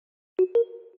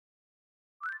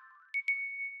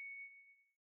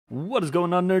What is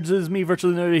going on, nerds? It is me,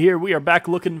 Virtually Nerdy here. We are back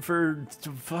looking for a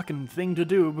fucking thing to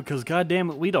do because, goddamn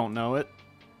it, we don't know it.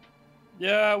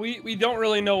 Yeah, we don't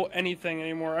really know anything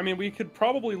anymore. I mean, we could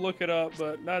probably look it up,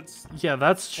 but that's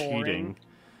Cheating.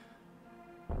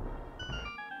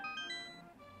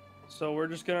 So we're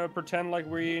just gonna pretend like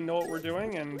we know what we're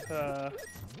doing, and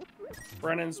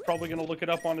Brennan's probably gonna look it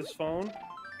up on his phone.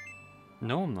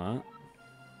 No, I'm not.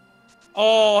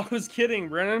 Oh, I was kidding,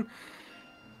 Brennan.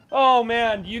 Oh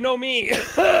man, you know me.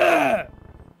 I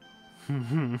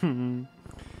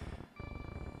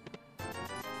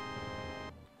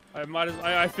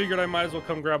figured I might as well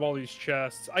come grab all these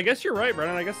chests. I guess you're right,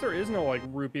 Brennan. I guess there is no like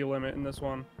rupee limit in this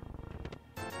one.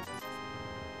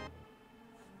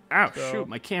 Ow, shoot,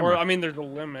 my camera. Or I mean, there's a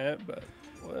limit, but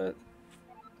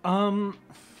what?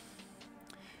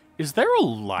 Is there a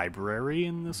library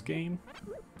in this game?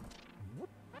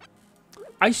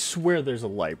 I swear there's a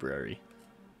library.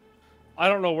 I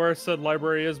don't know where it said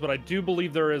library is, but I do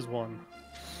believe there is one.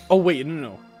 Oh, wait,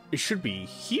 no. It should be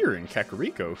here in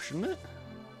Kakariko, shouldn't it?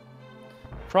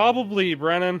 Probably,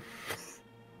 Brennan.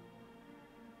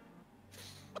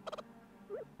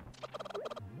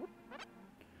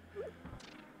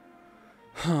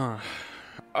 Huh.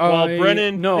 Well,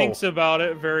 Brennan thinks about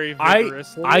it very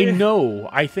vigorously. I know.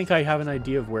 I think I have an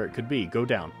idea of where it could be. Go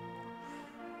down.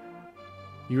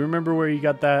 You remember where you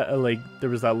got that, like, there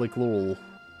was that, like, little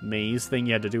maze thing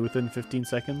you had to do within 15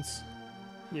 seconds?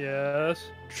 Yes.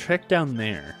 Check down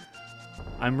there.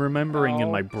 I'm remembering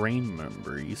in my brain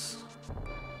memories.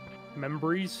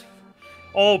 Memories?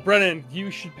 Oh, Brennan, you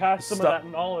should pass some of that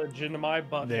knowledge into my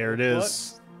butt. There it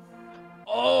is.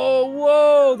 Oh,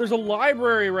 whoa! There's a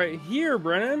library right here,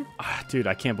 Brennan. Dude,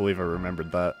 I can't believe I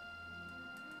remembered that.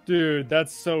 Dude,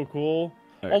 that's so cool.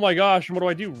 Right. Oh my gosh, what do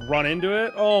I do? Run into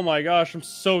it? Oh my gosh, I'm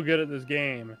so good at this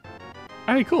game.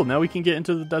 Alright, cool. Now we can get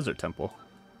into the desert temple.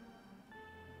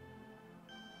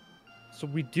 So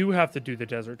we do have to do the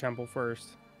desert temple first.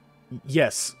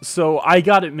 Yes. So I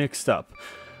got it mixed up.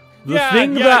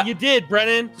 Yeah, you did,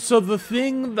 Brennan. So the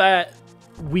thing that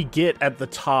we get at the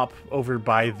top over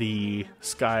by the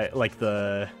sky, like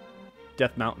the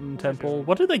Death Mountain temple.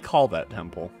 What do they call that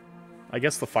temple? I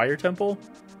guess the fire temple?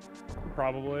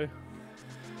 Probably.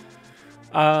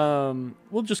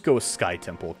 We'll just go with Sky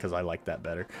Temple because I like that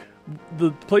better.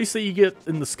 The place that you get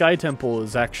in the Sky Temple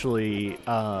is actually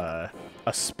a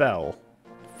spell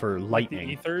for lightning.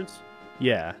 Like the ethers?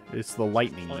 Yeah, it's the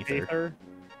lightning ether.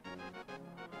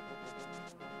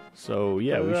 So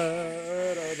yeah, we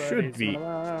should be.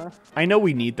 I know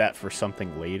we need that for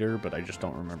something later, but I just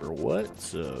don't remember what.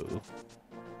 So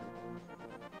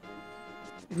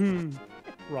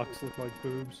rocks look like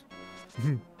boobs.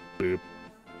 Boop.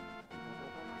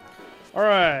 All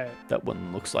right. That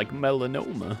one looks like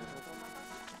melanoma.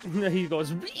 He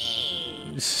goes.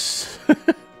 It's a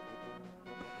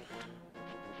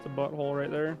butthole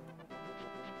right there.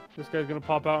 This guy's gonna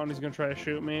pop out and he's gonna try to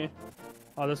shoot me.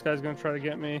 Oh, this guy's gonna try to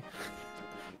get me.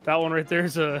 That one right there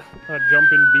is a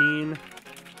jumping bean.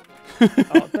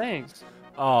 Oh, thanks.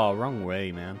 Oh, wrong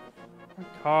way, man. Oh,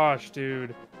 gosh,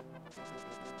 dude.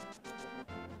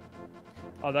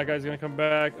 Oh, that guy's gonna come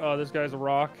back. Oh, this guy's a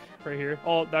rock right here.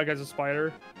 Oh, that guy's a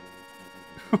spider.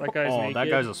 That guy's naked. That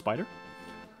guy's a spider?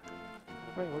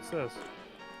 Wait, what's this?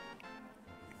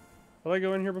 Did I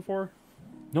go in here before?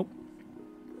 Nope.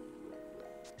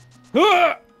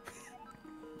 Ah!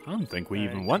 I don't think we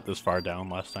even went this far down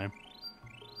last time.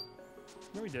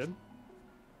 No, we did.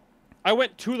 I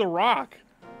went to the rock.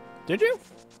 Did you?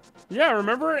 Yeah,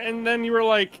 remember? And then you were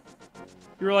like,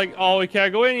 oh, we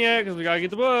can't go in yet because we gotta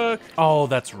get the book. Oh,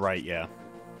 that's right, yeah.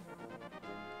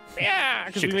 Yeah,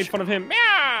 because we made fun of him.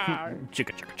 Yeah.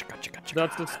 Chicka, chicka, chicka, chicka, chicka.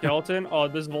 That's the skeleton. Oh,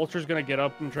 this vulture's gonna get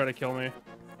up and try to kill me.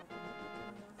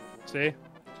 See?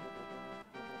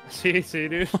 See,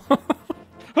 dude?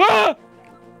 Ah!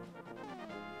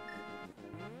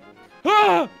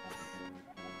 Ah!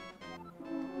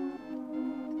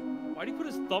 Why'd he put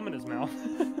his thumb in his mouth?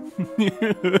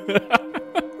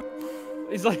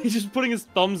 He's just putting his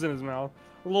thumbs in his mouth.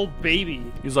 A little baby.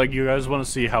 He's like, you guys want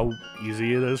to see how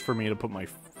easy it is for me to put my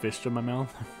fist in my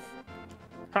mouth?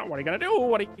 What are you gonna do?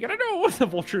 What are you gonna do? The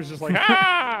vulture's just like,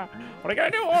 ah! What are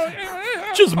you gonna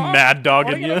do? Just mad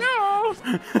dogging you.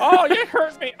 Oh, you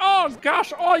hurt me. Oh,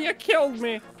 gosh. Oh, you killed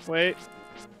me. Wait.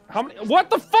 How many? What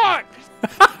the fuck?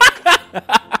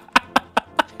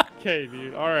 Okay,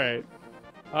 dude. All right.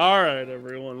 All right,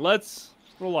 everyone. Let's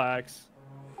relax.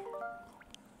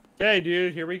 Okay,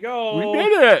 dude. Here we go. We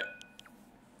did it.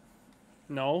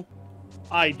 No.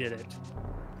 I did it.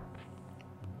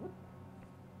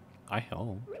 I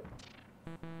hope.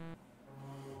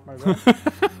 My bad.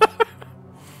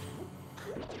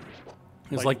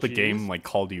 It's like the game like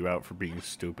called you out for being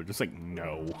stupid. It's like,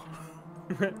 no.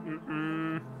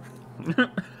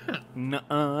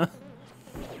 Nuh-uh.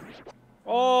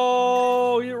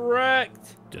 Oh, you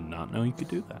wrecked. Did not know you could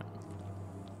do that.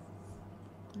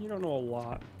 You don't know a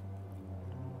lot.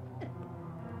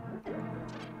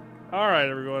 Alright,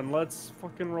 everyone, let's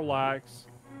fucking relax.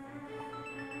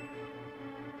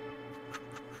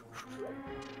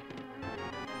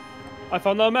 I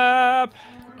found the map!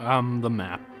 The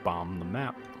map. Bomb the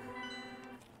map.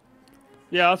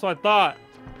 Yeah, that's what I thought.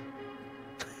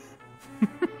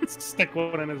 Stick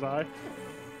one in his eye.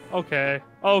 Okay.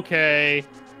 Okay.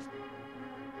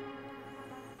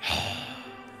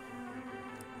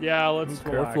 Yeah, let's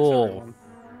relax, Careful. everyone.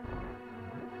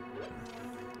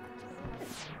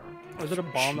 Oh, is it a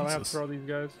bomb that I have to Jesus. throw these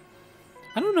guys?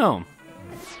 I don't know.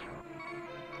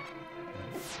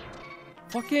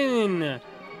 Fucking...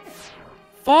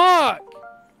 Fuck!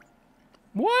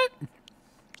 What?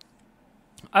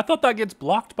 I thought that gets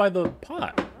blocked by the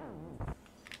pot.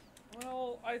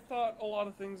 Well, I thought a lot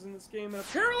of things in this game, and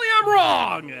apparently I'm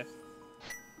wrong!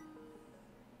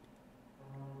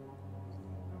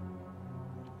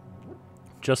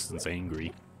 Justin's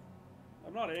angry.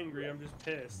 I'm not angry, I'm just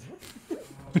pissed.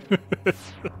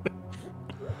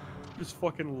 Just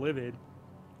fucking livid.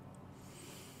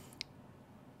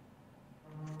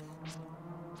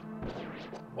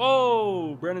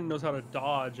 Whoa! Brennan knows how to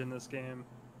dodge in this game.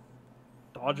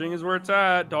 Dodging is where it's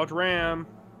at. Dodge ram.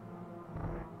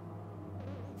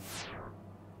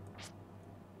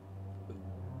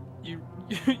 You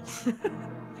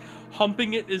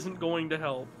humping it isn't going to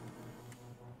help.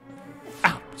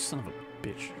 Ow, son of a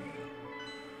bitch.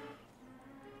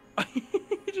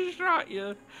 He just shot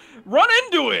you. Run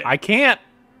into it! I can't.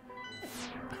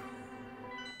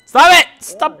 Stop it!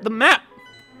 Stop the map!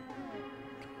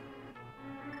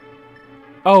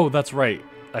 Oh, that's right.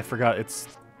 I forgot it's...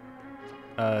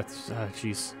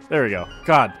 jeez. There we go.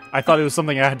 God, I thought it was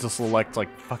something I had to select, like,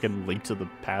 fucking Link to the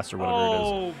Past or whatever it is.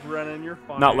 Oh, Brennan, you're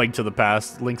fine. Not Link to the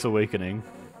Past, Link's Awakening.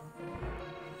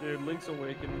 Dude, Link's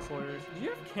Awakening is hilarious. Do you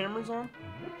have cameras on?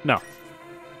 No.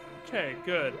 Okay,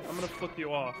 good. I'm gonna flip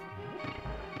you off.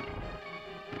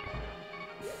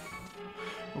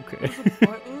 Okay.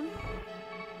 Button?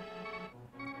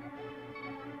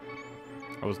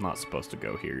 I was not supposed to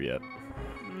go here yet.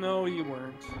 No, you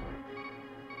weren't.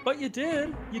 But you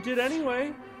did. You did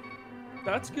anyway.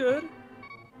 That's good.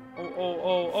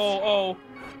 Oh.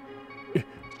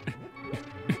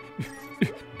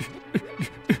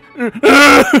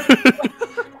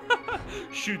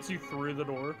 Shoots you through the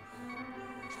door.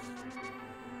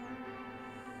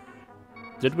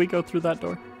 Did we go through that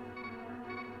door?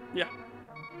 Yeah.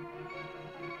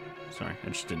 Sorry, I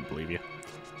just didn't believe you.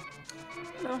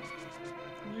 No.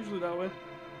 Usually that way.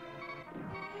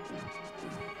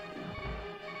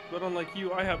 But unlike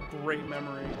you, I have great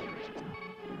memory.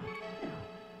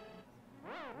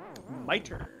 My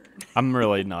turn. I'm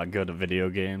really not good at video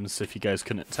games, if you guys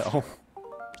couldn't tell.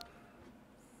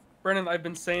 Brennan, I've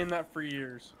been saying that for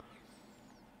years.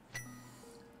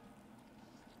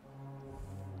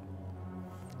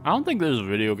 I don't think there's a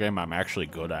video game I'm actually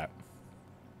good at.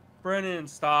 Brennan,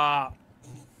 stop.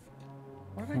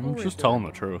 Why did I go I'm right just there? telling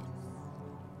the truth.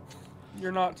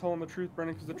 You're not telling the truth,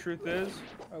 Brennan, because the truth is,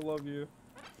 I love you.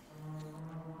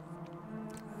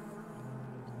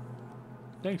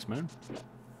 Thanks, man.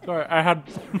 Sorry, I had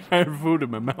food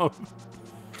in my mouth.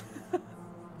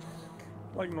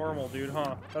 Like normal, dude,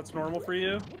 huh? That's normal for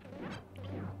you?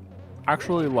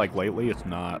 Actually, like, lately, it's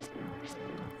not.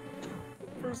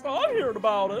 First I'm hearing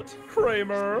about it,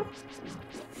 Kramer.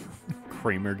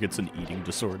 Kramer gets an eating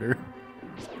disorder.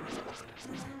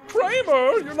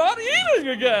 Kramer, you're not eating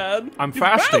again! I'm You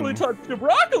fasting. badly touched your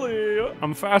broccoli!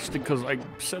 I'm fasting because I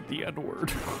said the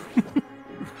N-word.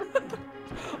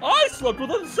 I slept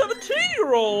with a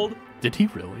 17-year-old! Did he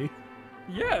really?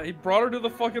 Yeah, he brought her to the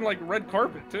fucking, like, red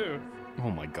carpet, too.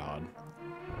 Oh my god.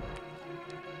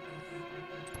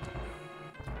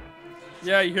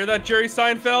 Yeah, you hear that, Jerry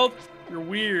Seinfeld? You're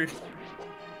weird.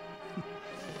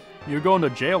 You're going to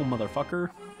jail, motherfucker.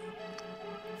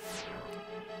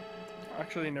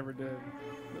 Actually, he never did.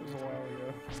 It was a while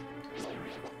ago.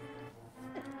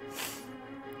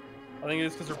 I think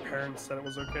it's because her parents said it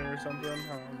was okay or something. I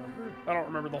don't remember. I don't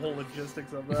remember the whole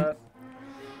logistics of that.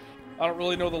 I don't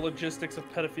really know the logistics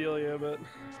of pedophilia, but...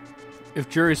 If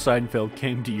Jerry Seinfeld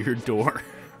came to your door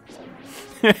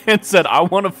and said, I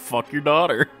want to fuck your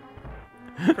daughter.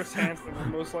 Chris Hansen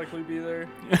would most likely be there.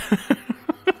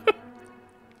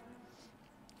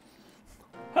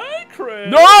 Hey,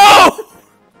 Chris! No!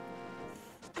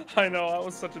 I know, that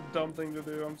was such a dumb thing to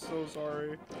do. I'm so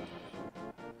sorry.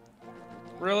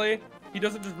 Really? He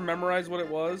doesn't just memorize what it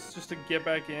was just to get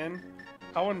back in.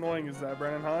 How annoying is that,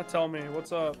 Brennan, huh? Tell me,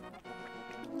 what's up?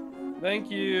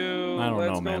 Thank you. I don't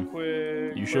Let's know, go man.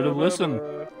 quick. You should have listened.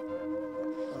 Oh,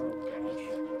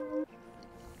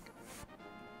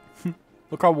 gosh.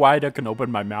 Look how wide I can open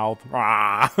my mouth.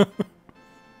 Ah.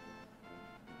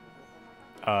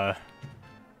 Oh.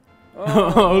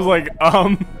 I was like,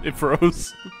 it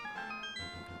froze.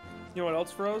 You know what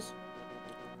else froze?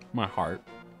 My heart.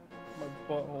 My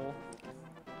butthole.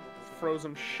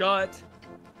 Frozen shut.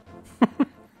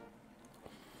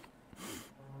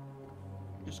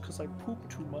 Just because I poop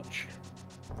too much.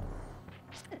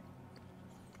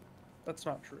 That's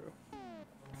not true.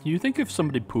 You think if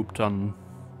somebody pooped on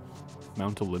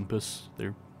Mount Olympus,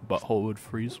 their butthole would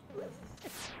freeze?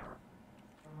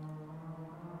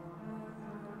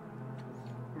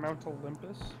 Mount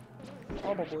Olympus?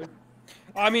 Probably.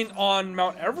 I mean, on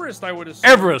Mount Everest, I would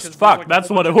assume. Everest! Fuck, like that's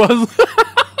what it was.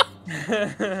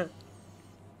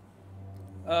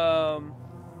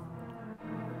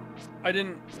 I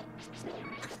didn't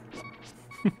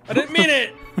mean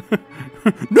it!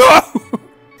 No!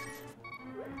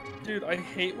 Dude, I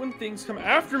hate when things come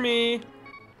after me.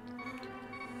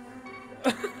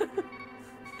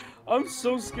 I'm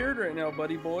so scared right now,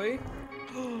 buddy boy.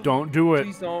 Don't do it.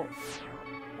 Please don't.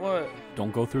 What?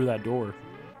 Don't go through that door.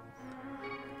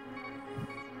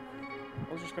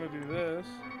 I was just gonna do this.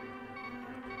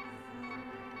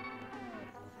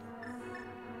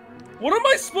 What am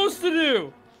I supposed to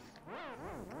do?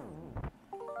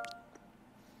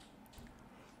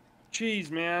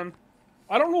 Jeez, man.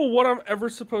 I don't know what I'm ever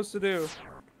supposed to do.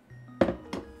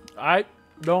 I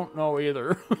don't know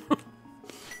either.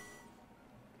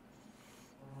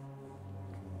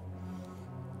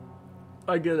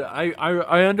 I get it.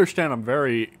 I understand I'm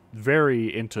very,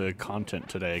 very into content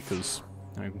today because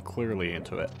I'm clearly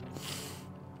into it.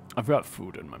 I've got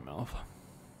food in my mouth.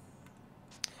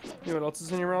 You know what else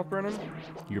is in your mouth, Brennan?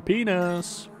 Your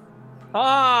penis.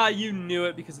 Ah, you knew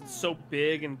it because it's so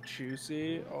big and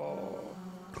juicy. Oh.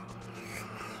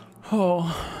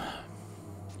 Oh.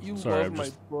 You Sorry, love I'm my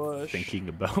just bush. thinking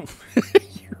about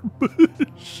your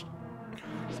bush.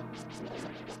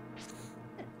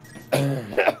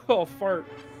 Oh, fart.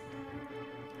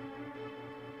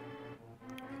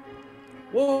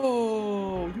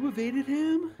 Whoa, you evaded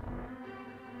him?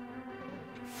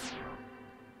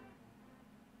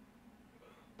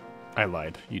 I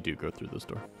lied. You do go through this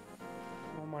door.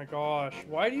 Oh my gosh.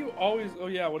 Why do you always... Oh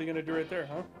yeah, what are you going to do right there,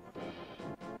 huh?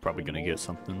 Probably gonna get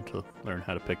something to learn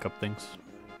how to pick up things.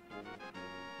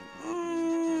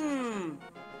 Oh,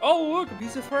 look, a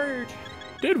piece of heart.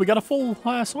 Dude, we got a full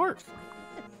ass heart.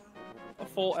 A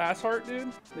full ass heart,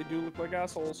 dude? They do look like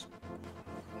assholes.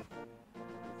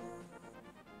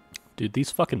 Dude,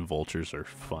 these fucking vultures are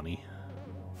funny.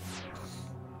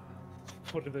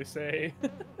 What do they say?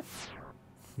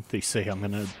 They say I'm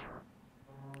gonna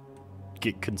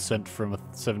get consent from a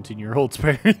 17-year-old's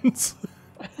parents.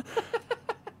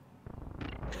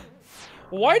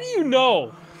 Why do you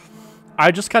know?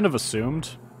 I just kind of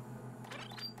assumed.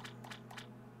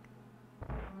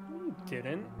 You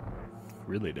didn't.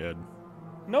 Really did.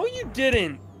 No, you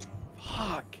didn't.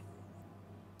 Fuck.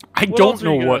 I What don't else are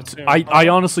know you gonna what... assume? I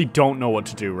honestly don't know what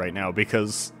to do right now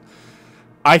because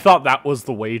I thought that was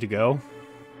the way to go.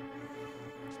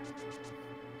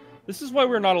 This is why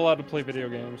we're not allowed to play video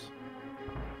games.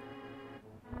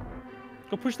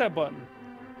 Go push that button.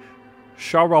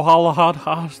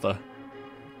 Sharohalahadhasta.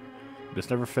 Just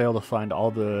never fail to find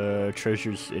all the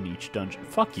treasures in each dungeon.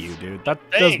 Fuck you, dude. That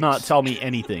does not tell me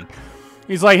anything.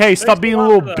 He's like, hey, stop being a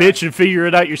little bitch and figure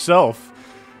it out yourself.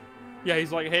 Yeah,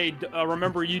 he's like, hey,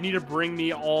 remember, you need to bring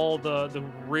me all the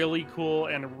really cool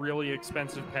and really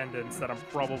expensive pendants that I'm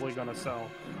probably gonna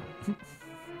sell.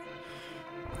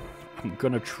 I'm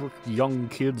gonna trick young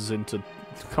kids into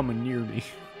coming near me.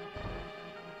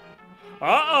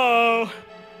 Uh-oh!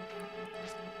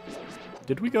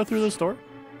 Did we go through this door?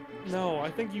 No, I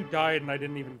think you died and I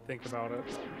didn't even think about it.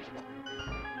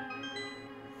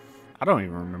 I don't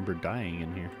even remember dying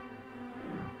in here.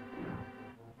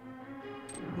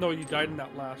 No, you died in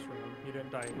that last room. You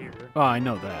didn't die here. Oh, I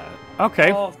know that.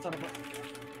 Okay. Oh, son of a...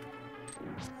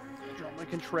 Drop my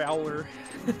controller.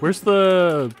 Where's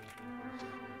the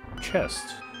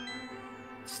chest?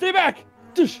 Stay back!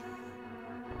 Dish!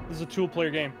 This is a two-player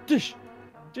game. Dish!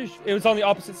 Dish! It was on the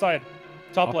opposite side.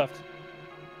 Top left.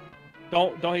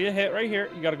 Don't get hit right here.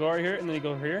 You gotta go right here, and then you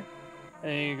go over here.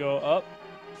 And then you go up.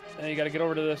 And then you gotta get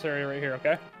over to this area right here,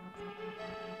 okay?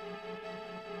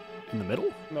 In the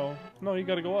middle? No, you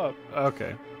gotta go up.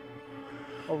 Okay.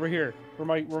 Over here, where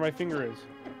my finger is.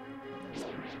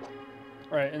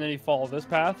 Alright, and then you follow this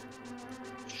path.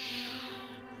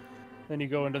 Then you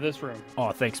go into this room.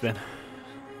 Oh, thanks, man.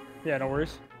 Yeah, no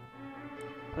worries.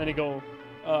 Then you go,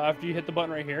 after you hit the button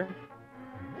right here,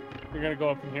 you're gonna go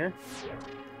up in here.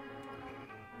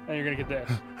 And you're gonna get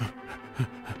this.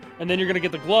 And then you're gonna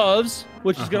get the gloves,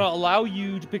 which is gonna allow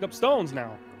you to pick up stones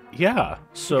now. Yeah,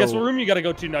 so... Guess what room you gotta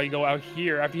go to now? You go out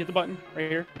here, after you hit the button, right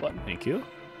here, button. Thank you.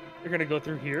 You're gonna go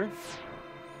through here.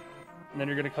 And then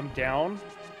you're gonna come down.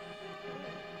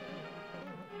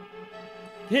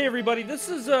 Hey everybody, this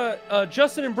is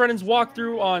Justin and Brennan's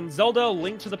walkthrough on Zelda: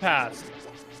 Link to the Past.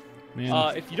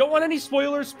 Man. If you don't want any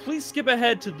spoilers, please skip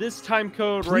ahead to this time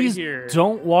code right here. Please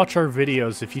don't watch our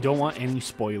videos if you don't want any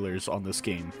spoilers on this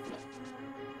game.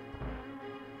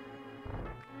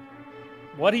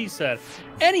 What he said.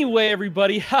 Anyway,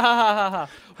 everybody, we just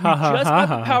got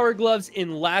the power gloves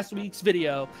in last week's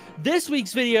video. This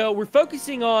week's video, we're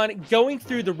focusing on going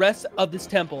through the rest of this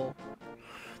temple.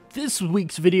 This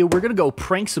week's video, we're gonna go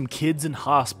prank some kids in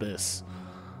hospice.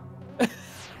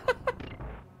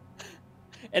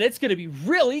 And it's gonna be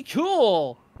really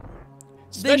cool.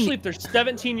 Especially if they're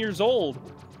 17 years old.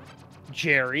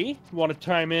 Jerry, you want to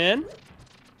chime in?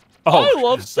 Oh, I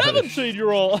love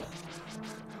 17-year-old.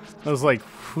 I was like,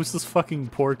 who's this fucking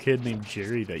poor kid named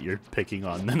Jerry that you're picking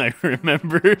on? Then I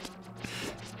remembered.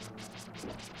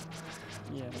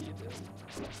 Yeah, you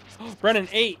did. Brennan,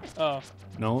 8. Oh.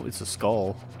 No, it's a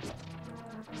skull.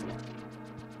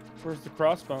 Where's the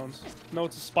crossbones? No,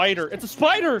 it's a spider. It's a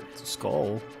spider! It's a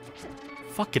skull.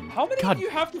 Fucking How many God do you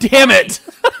have to damn find? it!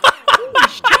 Holy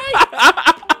shit!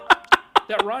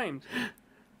 That rhymed.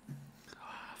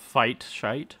 Fight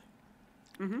shite.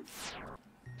 Mm-hmm.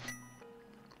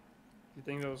 You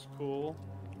think that was cool?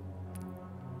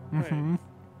 Mm-hmm. Hey.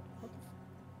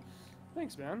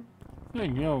 Thanks, man. Yeah,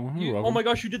 you're welcome. Oh my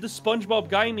gosh, you did the SpongeBob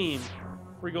guy meme.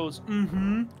 Where he goes,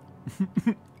 mm-hmm.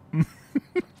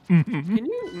 Can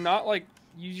you not, like,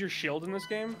 use your shield in this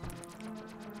game?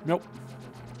 Nope.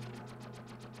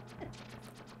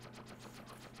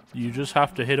 You just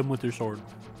have to hit him with your sword.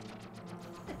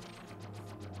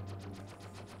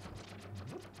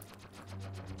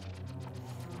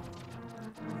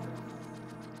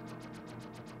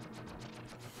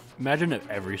 Imagine if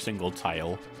every single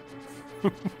tile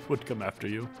would come after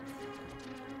you.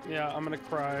 Yeah, I'm gonna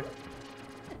cry.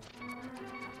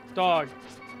 Dog.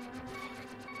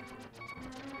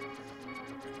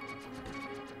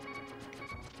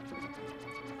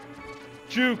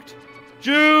 Juked!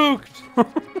 Juked!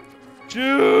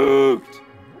 Juked!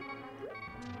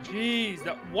 Jeez,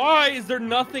 why is there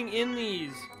nothing in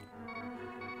these?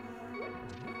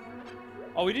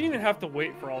 Oh, we didn't even have to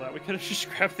wait for all that. We could have just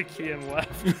grabbed the key and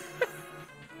left.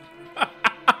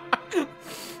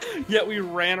 Yet we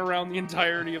ran around the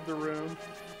entirety of the room.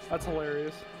 That's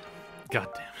hilarious. God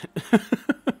damn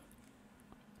it.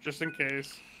 Just in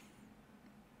case.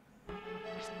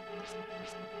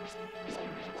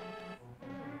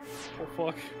 Oh,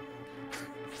 fuck.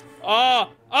 Ah!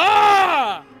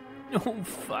 Ah! Oh,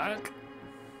 fuck.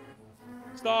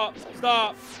 Stop!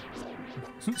 Stop!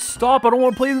 Stop, I don't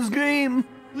want to play this game!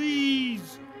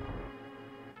 Please!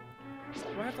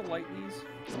 Do I have to light these?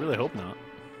 I really hope not.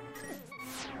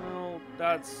 Oh,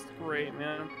 that's great,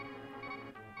 man.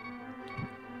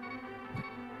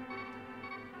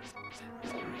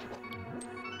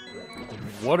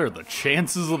 What are the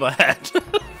chances of that?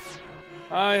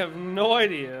 I have no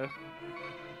idea.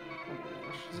 Oh my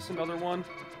gosh, is this another one?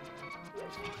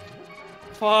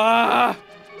 Fuck!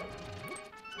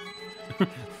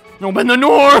 Open the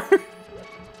door!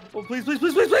 Oh, please, please,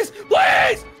 please, please, please!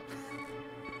 Please!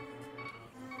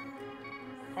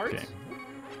 Hearts? Okay.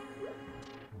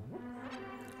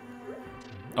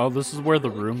 Oh, this is where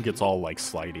the room gets all, like,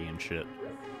 slidey and shit.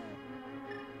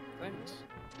 Thanks.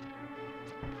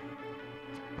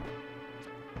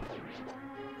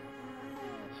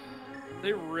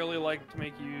 They really like to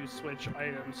make you switch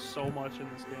items so much in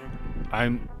this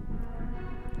game.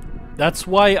 That's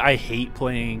why I hate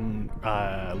playing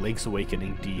Link's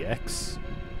Awakening DX.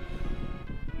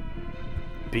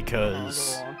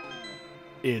 Because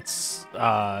it's,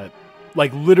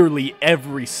 like, literally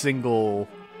every single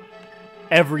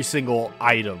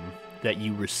item that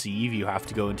you receive, you have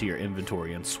to go into your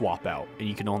inventory and swap out. And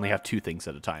you can only have 2 things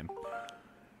at a time.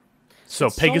 So,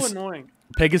 so annoying.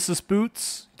 Pegasus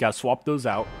boots, you gotta swap those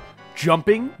out.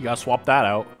 Jumping, you gotta swap that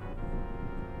out.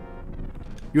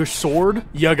 Your sword,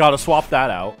 you gotta swap that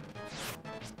out.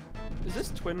 Is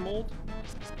this twin mold?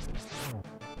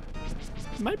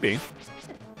 Might be.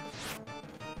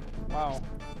 Wow.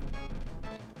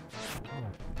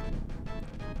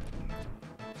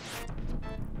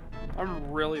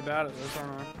 I'm really bad at this,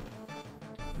 aren't I?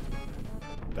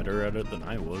 better at it than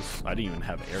I was. I didn't even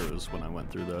have arrows when I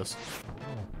went through this.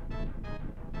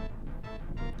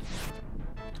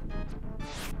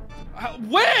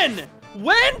 When?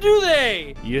 When do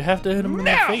they? You have to hit him in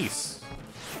the face.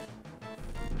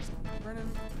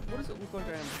 Brennan, what does it look like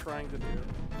I am trying to do?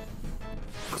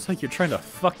 Looks like you're trying to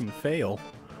fucking fail.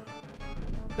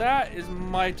 That is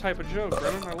my type of joke,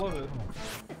 Brennan. I love it.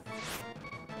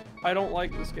 I don't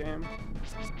like this game.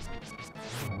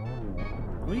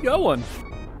 Where you going?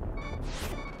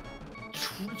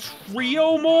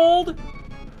 Trio mold?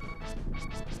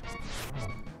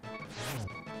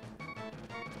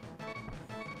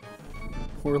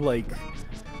 Or like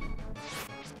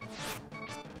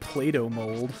Play-Doh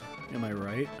mold, am I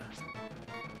right?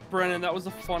 Brennan, that was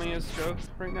the funniest joke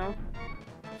right now.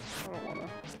 I don't wanna.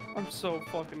 I'm so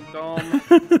fucking dumb.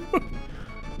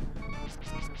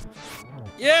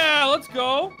 Yeah, let's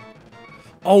go.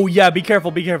 Oh yeah, be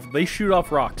careful, be careful. They shoot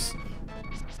off rocks.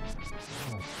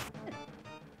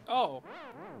 Oh.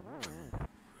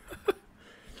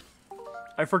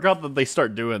 I forgot that they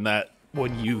start doing that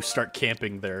when you start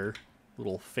camping their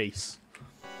little face.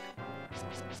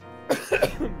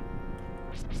 Good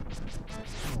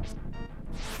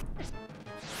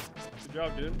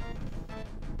job, dude.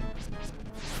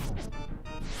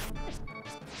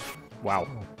 Wow.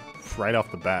 Right off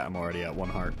the bat, I'm already at 1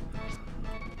 heart.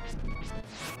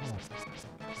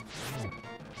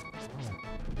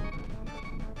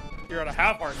 You're at a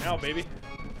half heart now, baby.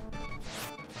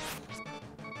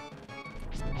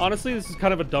 Honestly, this is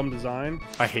kind of a dumb design.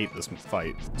 I hate this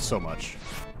fight so much.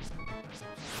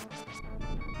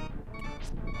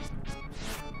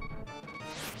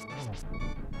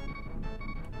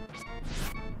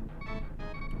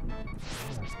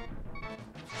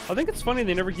 I think it's funny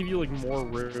they never give you like more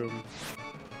room.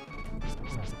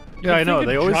 Yeah, I know.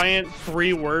 They always giant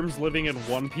 3 worms living in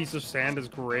 1 piece of sand is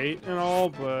great and all,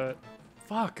 but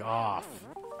fuck off.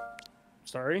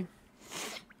 Sorry.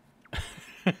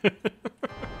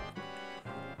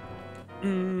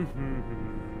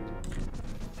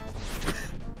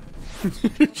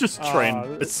 Just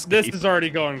trying. This is already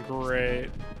going great.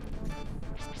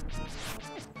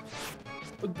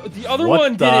 The other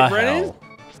one did it, Brennan.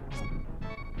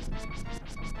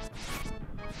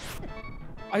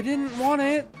 I didn't want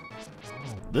it.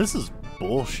 This is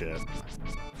bullshit.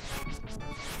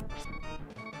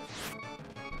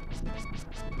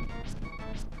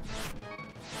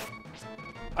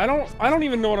 I don't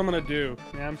even know what I'm gonna do,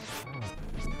 man.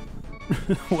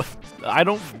 What? I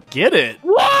don't get it.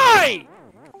 Why?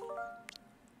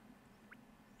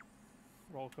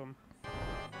 Welcome.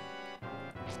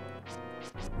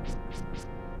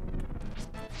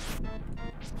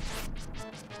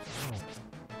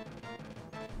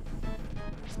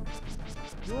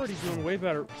 You're already doing way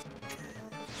better.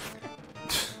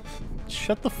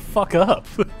 Shut the fuck up.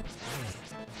 You're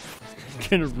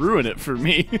gonna ruin it for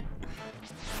me.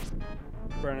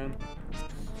 Brennan, you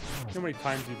know how many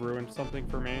times you've ruined something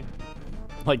for me?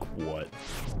 Like what?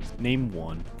 Name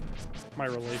one. My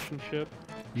relationship.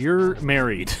 You're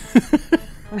married.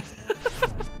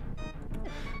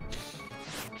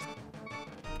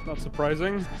 Not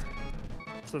surprising,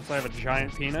 since I have a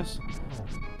giant penis.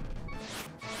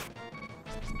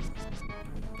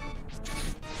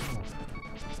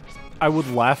 I would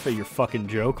laugh at your fucking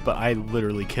joke, but I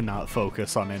literally cannot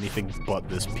focus on anything but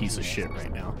this piece of shit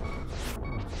right now.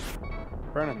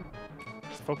 Brennan,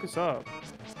 focus up.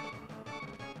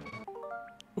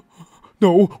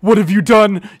 No, what have you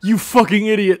done? You fucking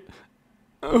idiot.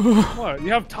 What?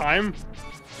 You have time?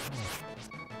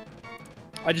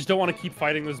 I just don't want to keep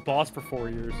fighting this boss for 4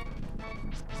 years.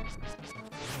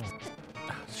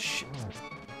 Shit.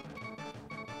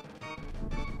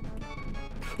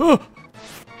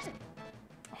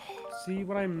 See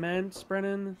what I meant,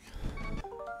 Brennan?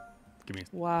 Give me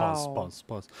a wow.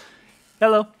 Pause.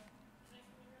 Hello.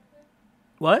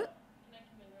 What?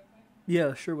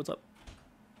 Yeah, sure. What's up?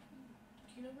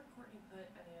 Do you know where Courtney put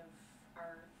any of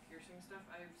our piercing stuff?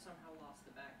 I've somehow lost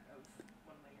the back of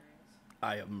one of my earrings.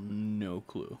 I have no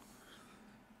clue.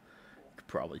 Could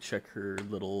probably check her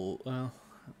little. Well,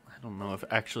 I don't know if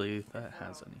actually that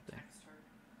has anything. Text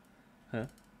her. Huh?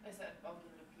 I said I'll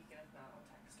give it a peek, and if not, I'll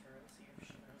text her and see if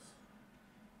she knows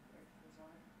where things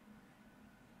are.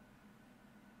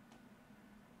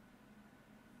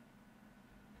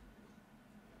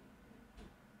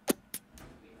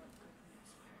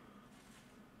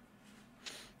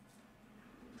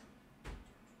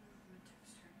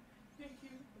 Thank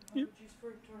you. Apologies for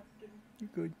interrupting. You're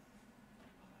good.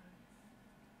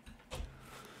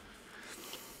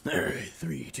 Alright,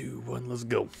 3, 2, 1, let's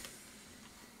go.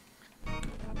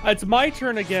 It's my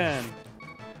turn again.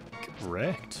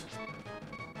 Wrecked.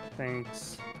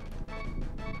 Thanks.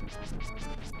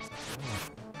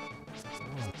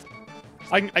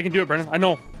 I can do it, Brennan. I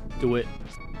know. Do it.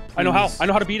 I know how. I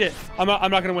know how to beat it. I'm not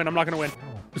gonna win. I'm not gonna win.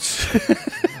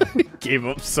 Gave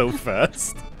up so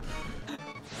fast.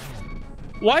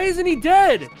 Why isn't he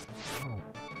dead?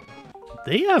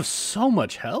 They have so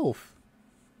much health.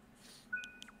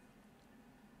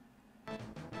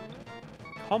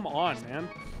 Come on, man.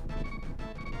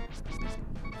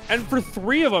 And for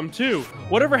 3 of them, too.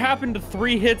 Whatever happened to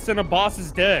 3 hits and a boss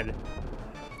is dead?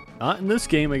 Not in this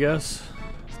game, I guess.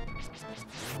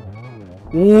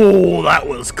 Whoa, that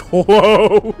was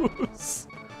close.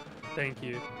 Thank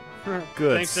you.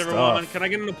 Good Thanks, stuff. everyone. Can I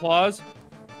get an applause?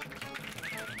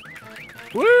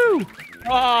 Woo!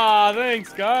 Ah,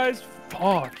 thanks, guys.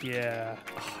 Fuck yeah.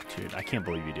 Oh, dude, I can't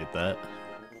believe you did that.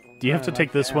 Do you have to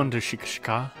take this one to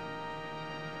Shika?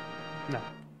 No.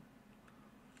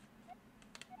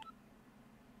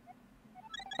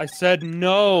 I said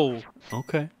no.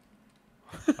 Okay.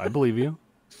 I believe you.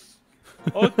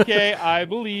 Okay, I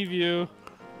believe you.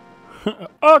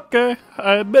 Okay,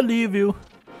 I believe you.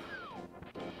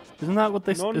 Isn't that what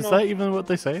they No, is no. that even what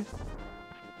they say?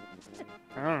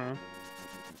 I don't know.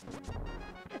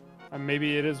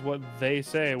 Maybe it is what they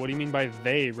say. What do you mean by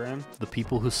they, Bren? The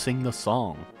people who sing the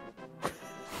song.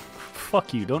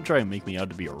 Fuck you, don't try and make me out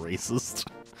to be a racist.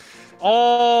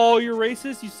 Oh, you're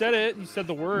racist? You said it. You said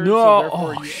the word. No, So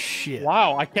therefore oh shit.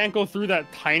 Wow, I can't go through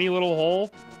that tiny little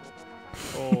hole.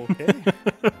 Okay.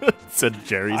 Said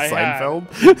Jerry I Seinfeld.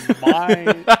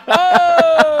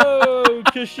 Oh,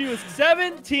 because she was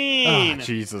 17. Oh,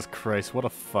 Jesus Christ, what a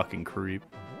fucking creep.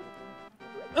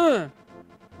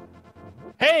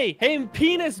 Hey,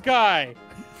 penis guy.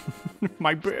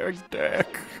 My big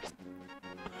dick.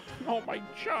 Oh, my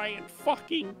giant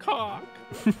fucking cock.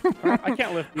 I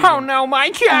can't lift these. Oh no, my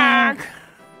cock!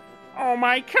 Oh,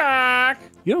 my cock.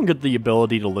 You don't get the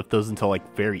ability to lift those until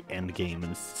like very end game,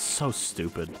 and it's so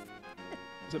stupid.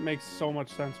 It makes so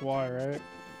much sense why, right?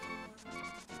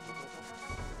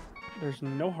 There's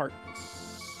no hearts.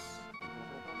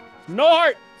 No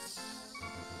hearts!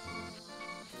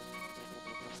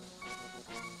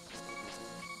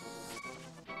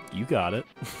 You got it.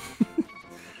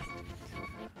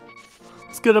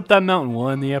 Let's get up that mountain. We'll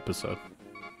end the episode.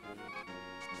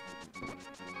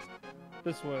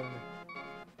 This way.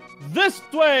 This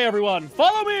way, everyone!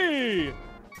 Follow me!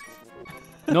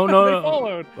 No, no, They no.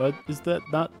 followed. What is that?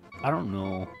 Not. I don't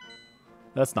know.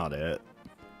 That's not it.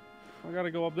 I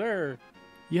gotta go up there.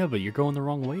 Yeah, but you're going the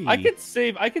wrong way. I could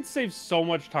save so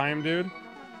much time, dude.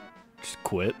 Just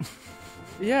quit.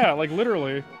 Yeah, like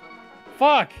literally.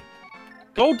 Fuck!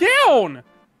 Go down!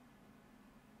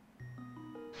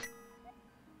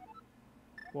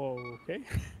 Whoa, okay.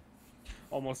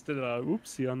 Almost did a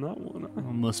oopsie on that one.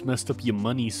 Almost messed up your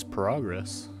money's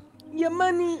progress. Your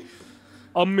money.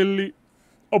 A milli.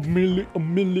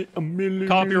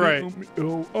 Copyright.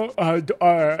 A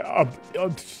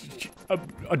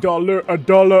dollar.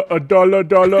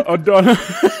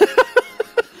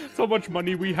 So much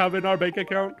money we have in our bank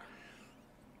account.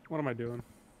 What am I doing?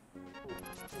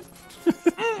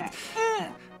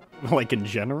 Like in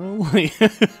general?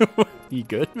 You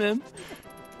good, man?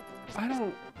 I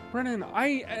don't... Brennan,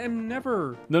 I am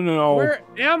never... No. Where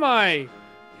am I? You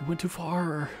went too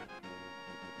far.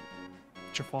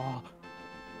 Jafar.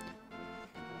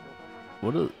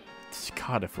 What a...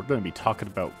 God, if we're going to be talking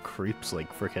about creeps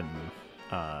like frickin'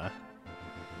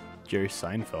 Jerry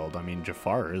Seinfeld, I mean,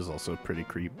 Jafar is also a pretty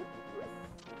creep.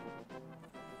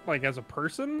 Like, as a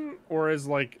person? Or as,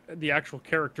 like, the actual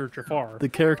character Jafar? The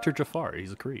character Jafar,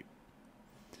 he's a creep.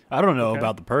 I don't know Okay.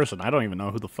 about the person. I don't even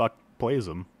know who the fuck plays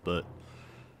him, but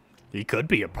he could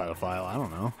be a pedophile. I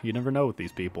don't know. You never know with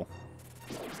these people.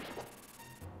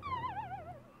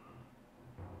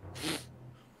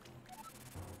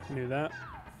 Knew that.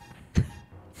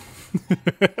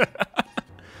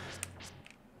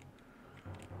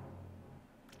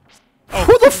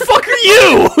 Who the fuck are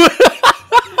you?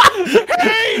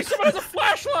 Hey! Someone has a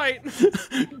flashlight!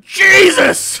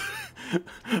 Jesus!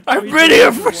 I've He been just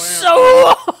here has a for lamp. so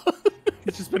long!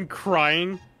 He's just been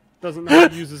crying. Doesn't know how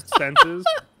to use his senses.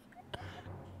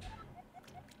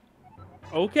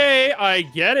 Okay, I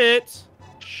get it.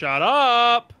 Shut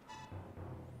up.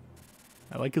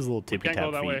 I like his little tippy Can't tap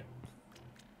go that feet. way.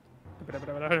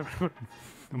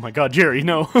 Oh my god, Jerry,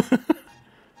 no.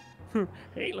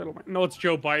 Hey, little man. No, it's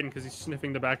Joe Biden because he's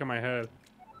sniffing the back of my head.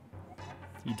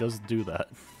 He does do that.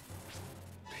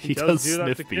 He does does do that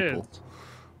sniff to people. kids.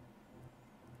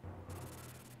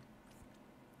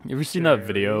 You ever seen that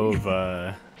video of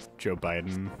Joe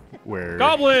Biden where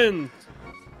Goblins!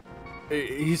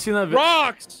 you seen that video?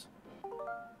 Rocks!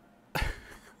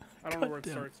 I don't know where it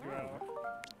starts you out.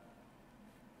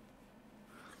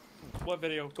 What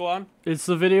video? Go on. It's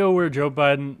the video where Joe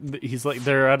Biden, he's like,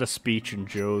 they're at a speech and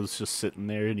Joe's just sitting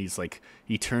there and he's like,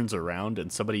 he turns around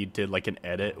and somebody did like an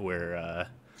edit where,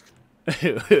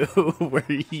 where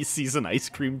he sees an ice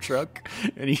cream truck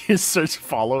and he just starts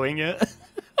following it.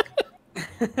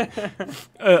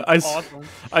 Awesome.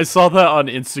 I saw that on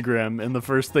Instagram and the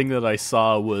first thing that I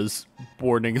saw was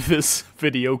warning this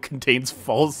video contains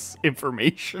false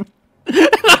information.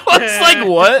 I was like,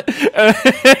 what?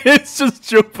 It's just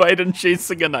Joe Biden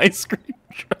chasing an ice cream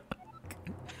truck.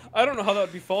 I don't know how that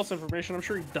would be false information. I'm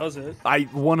sure he does it. I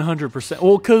 100%.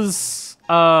 Well, because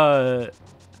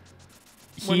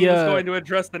when he was going to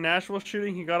address the Nashville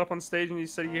shooting, he got up on stage and he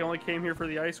said he only came here for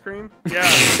the ice cream. Yeah,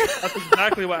 that's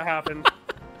exactly what happened.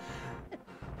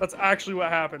 That's actually what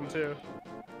happened too.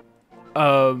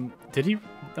 Did he?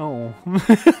 Oh.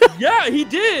 Yeah, he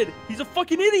did. He's a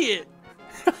fucking idiot.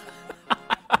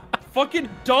 Fucking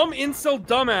dumb incel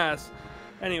dumbass.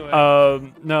 Anyway.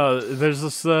 No, there's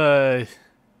this, I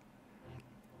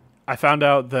found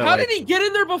out that, how did he get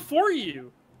in there before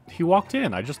you? He walked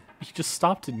in. He just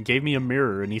stopped and gave me a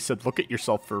mirror and he said, look at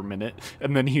yourself for a minute.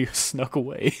 And then he snuck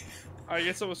away. I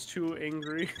guess I was too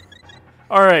angry.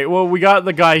 Alright, well, we got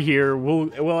the guy here.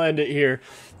 We'll end it here.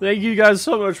 Thank you guys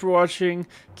so much for watching.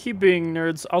 Keep being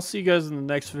nerds. I'll see you guys in the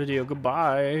next video.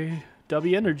 Goodbye.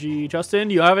 DUBBY Energy. Justin,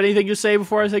 do you have anything to say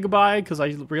before I say goodbye? Because I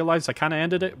realized I kind of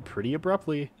ended it pretty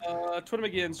abruptly. Twitter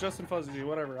McGinns, Justin Fuzzy,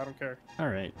 whatever. I don't care. All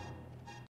right.